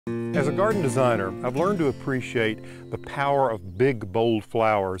As a garden designer, I've learned to appreciate the power of big, bold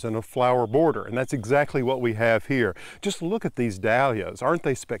flowers and a flower border, and that's exactly what we have here. Just look at these dahlias. Aren't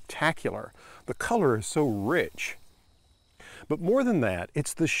they spectacular? The color is so rich. But more than that,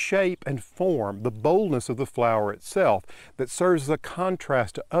 it's the shape and form, the boldness of the flower itself that serves as a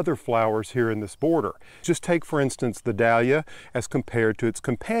contrast to other flowers here in this border. Just take, for instance, the dahlia as compared to its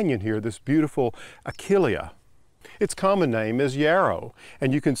companion here, this beautiful achillea. Its common name is yarrow,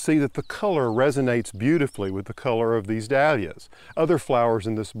 and you can see that the color resonates beautifully with the color of these dahlias. Other flowers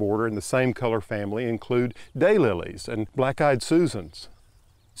in this border in the same color family include daylilies and black-eyed Susans.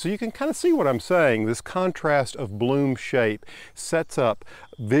 So you can kind of see what I'm saying. This contrast of bloom shape sets up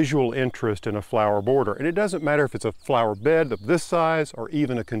visual interest in a flower border. And it doesn't matter if it's a flower bed of this size or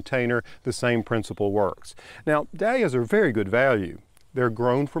even a container, the same principle works. Now, dahlias are very good value. They're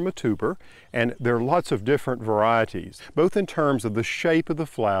grown from a tuber, and there are lots of different varieties, both in terms of the shape of the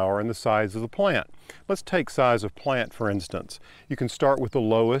flower and the size of the plant. Let's take size of plant, for instance. You can start with the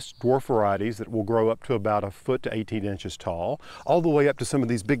lowest dwarf varieties that will grow up to about 1 foot to 18 inches tall, all the way up to some of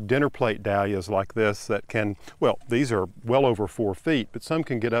these big dinner plate dahlias like this that can, well, these are well over 4 feet, but some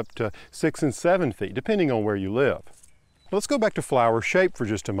can get up to 6 and 7 feet, depending on where you live. Let's go back to flower shape for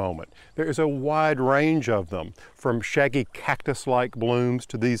just a moment. There is a wide range of them, from shaggy cactus-like blooms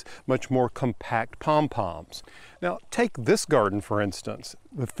to these much more compact pom-poms. Now, take this garden, for instance.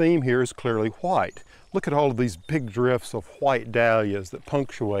 The theme here is clearly white. Look at all of these big drifts of white dahlias that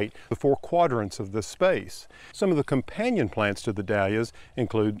punctuate the 4 quadrants of this space. Some of the companion plants to the dahlias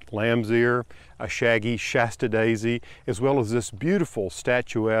include lamb's ear, a shaggy Shasta daisy, as well as this beautiful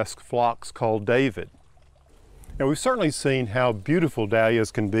statuesque phlox called David. Now, we've certainly seen how beautiful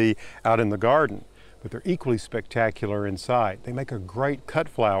dahlias can be out in the garden, but they're equally spectacular inside. They make a great cut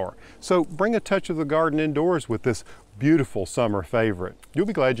flower. So bring a touch of the garden indoors with this beautiful summer favorite. You'll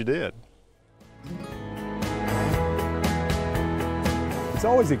be glad you did. It's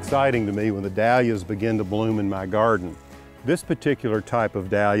always exciting to me when the dahlias begin to bloom in my garden. This particular type of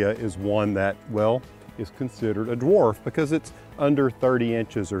dahlia is one that, well, is considered a dwarf because it's under 30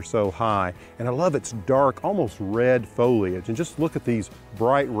 inches or so high. And I love its dark, almost red foliage. And just look at these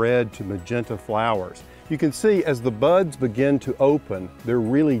bright red to magenta flowers. You can see as the buds begin to open, they're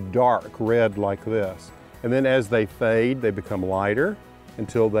really dark red like this. And then as they fade, they become lighter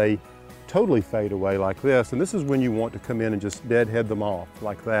until they totally fade away like this. And this is when you want to come in and just deadhead them off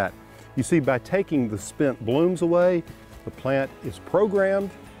like that. You see, by taking the spent blooms away, the plant is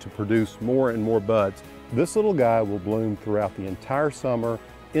programmed to produce more and more buds. This little guy will bloom throughout the entire summer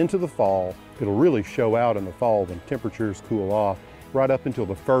into the fall. It'll really show out in the fall when temperatures cool off, right up until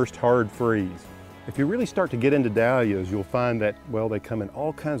the first hard freeze. If you really start to get into dahlias, you'll find that, well, they come in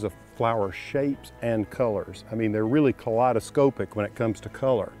all kinds of flower shapes and colors. I mean, they're really kaleidoscopic when it comes to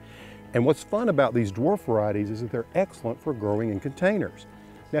color. And what's fun about these dwarf varieties is that they're excellent for growing in containers.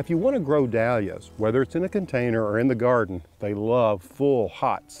 Now, if you want to grow dahlias, whether it's in a container or in the garden, they love full,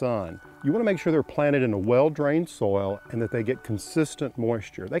 hot sun. You want to make sure they're planted in a well-drained soil and that they get consistent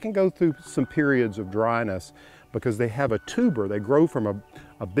moisture. They can go through some periods of dryness because they have a tuber. They grow from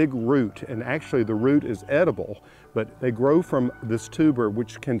a big root, and actually the root is edible, but they grow from this tuber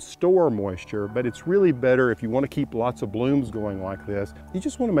which can store moisture, but it's really better if you want to keep lots of blooms going like this. You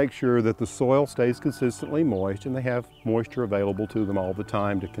just want to make sure that the soil stays consistently moist and they have moisture available to them all the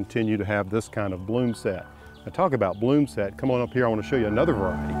time to continue to have this kind of bloom set. Now, talk about bloom set, come on up here, I want to show you another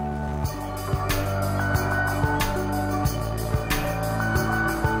variety.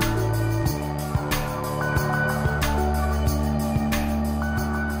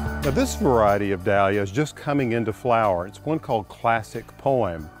 Now, this variety of dahlia is just coming into flower. It's one called Classic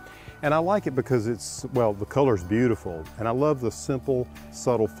Poem. And I like it because it's, well, the color's beautiful. And I love the simple,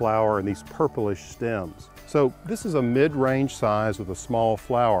 subtle flower and these purplish stems. So this is a mid-range size with a small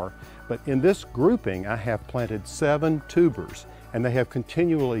flower. But in this grouping, I have planted 7 tubers. And they have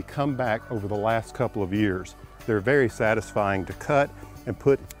continually come back over the last couple of years. They're very satisfying to cut and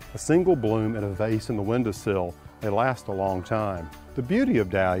put a single bloom in a vase in the windowsill. They last a long time. The beauty of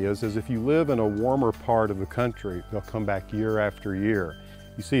dahlias is if you live in a warmer part of the country, they'll come back year after year.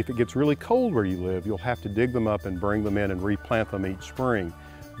 You see, if it gets really cold where you live, you'll have to dig them up and bring them in and replant them each spring.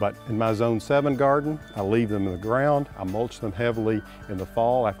 But in my Zone 7 garden, I leave them in the ground, I mulch them heavily in the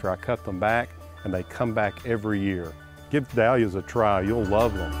fall after I cut them back, and they come back every year. Give dahlias a try, you'll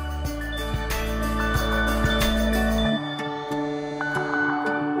love them.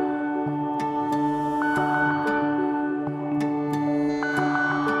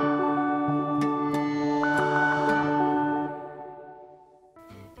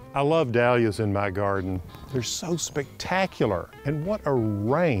 I I love dahlias in my garden. They're so spectacular, and what a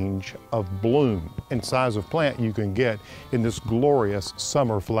range of bloom and size of plant you can get in this glorious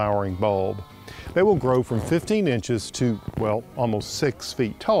summer flowering bulb. They will grow from 15 inches to, well, almost 6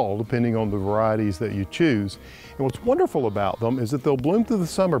 feet tall, depending on the varieties that you choose. And what's wonderful about them is that they'll bloom through the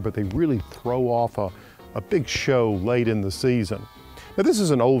summer, but they really throw off a big show late in the season. Now, this is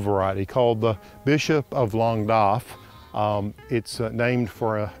an old variety called the Bishop of Llandaff. It's named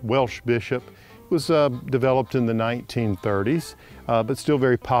for a Welsh bishop. It was developed in the 1930s, but still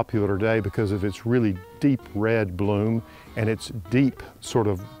very popular today because of its really deep red bloom and its deep sort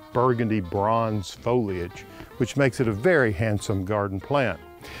of burgundy bronze foliage, which makes it a very handsome garden plant.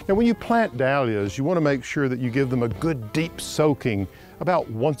 Now, when you plant dahlias, you want to make sure that you give them a good deep soaking about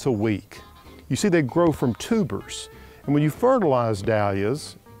once a week. You see, they grow from tubers, and when you fertilize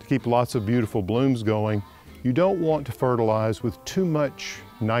dahlias to keep lots of beautiful blooms going, you don't want to fertilize with too much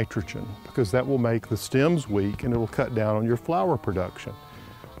nitrogen because that will make the stems weak and it will cut down on your flower production.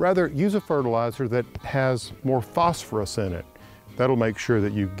 Rather, use a fertilizer that has more phosphorus in it. That'll make sure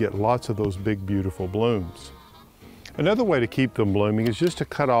that you get lots of those big, beautiful blooms. Another way to keep them blooming is just to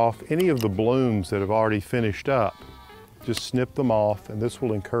cut off any of the blooms that have already finished up. Just snip them off, and this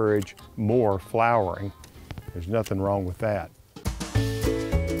will encourage more flowering. There's nothing wrong with that.